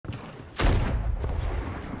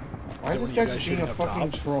Why is this guy just being a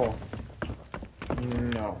fucking troll?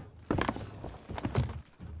 No.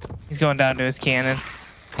 He's going down to his cannon.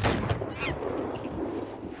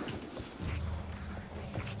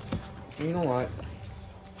 You know what?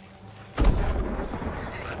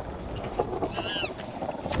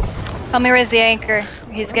 Help me raise the anchor.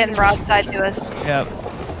 He's getting broadside to us. Yep.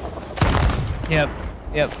 Yep.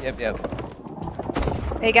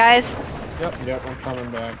 Hey guys. Yep, I'm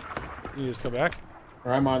coming back. You just come back?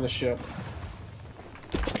 Or I'm on the ship.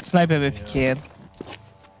 Snipe him if you can.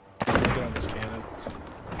 Get on this cannon.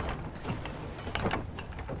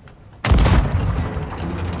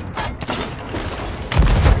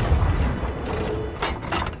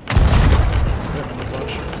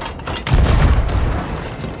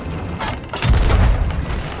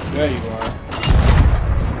 There you are.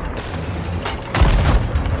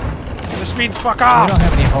 This means fuck We off! don't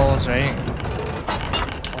have any holes, right?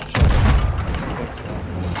 Oh shit. I think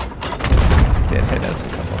so. Did hit us a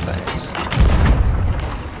couple times.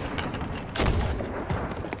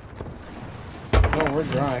 No, we're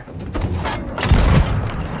dry.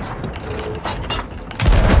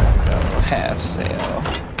 Go half sail.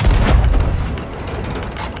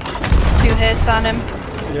 2 hits on him.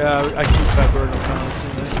 Yeah, I keep that bird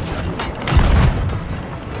constantly.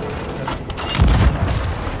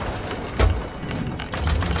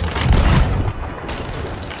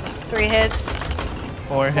 3 hits.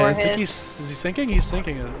 4 4 hits. hits. Is he sinking? He's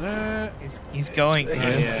sinking. He's going to.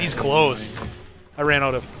 Yeah. He's close. I ran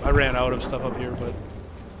out of stuff up here, but.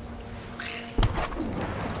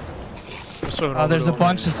 Oh, there's a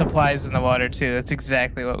bunch of supplies in the water too. That's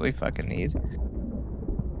exactly what we fucking need.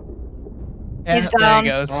 Yeah, He's there down. he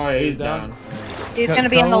goes. Oh, yeah, he's down. He's gonna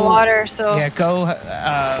be in the water, so Yeah, go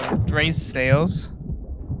raise sails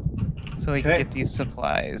so we can Okay. get these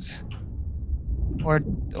supplies.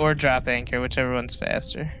 Or drop anchor, whichever one's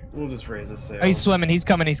faster. We'll just raise the sail. Oh, he's swimming. He's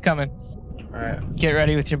coming. Alright, Get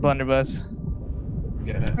ready with your blunderbuss.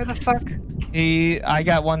 get it. where the fuck? I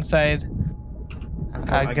got one side. I'm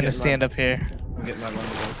I gonna get stand up here. I'm getting my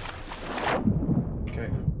blunderbuss. Okay.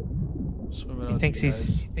 He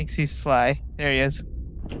thinks he's sly. There he is.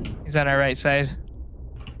 He's on our right side.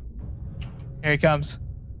 Here he comes.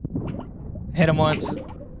 Hit him once.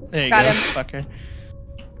 There you Got go, him. fucker.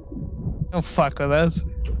 Don't fuck with us.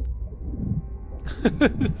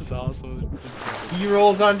 This is awesome. He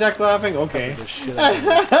rolls on deck laughing? Okay. The shit out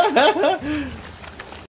of him.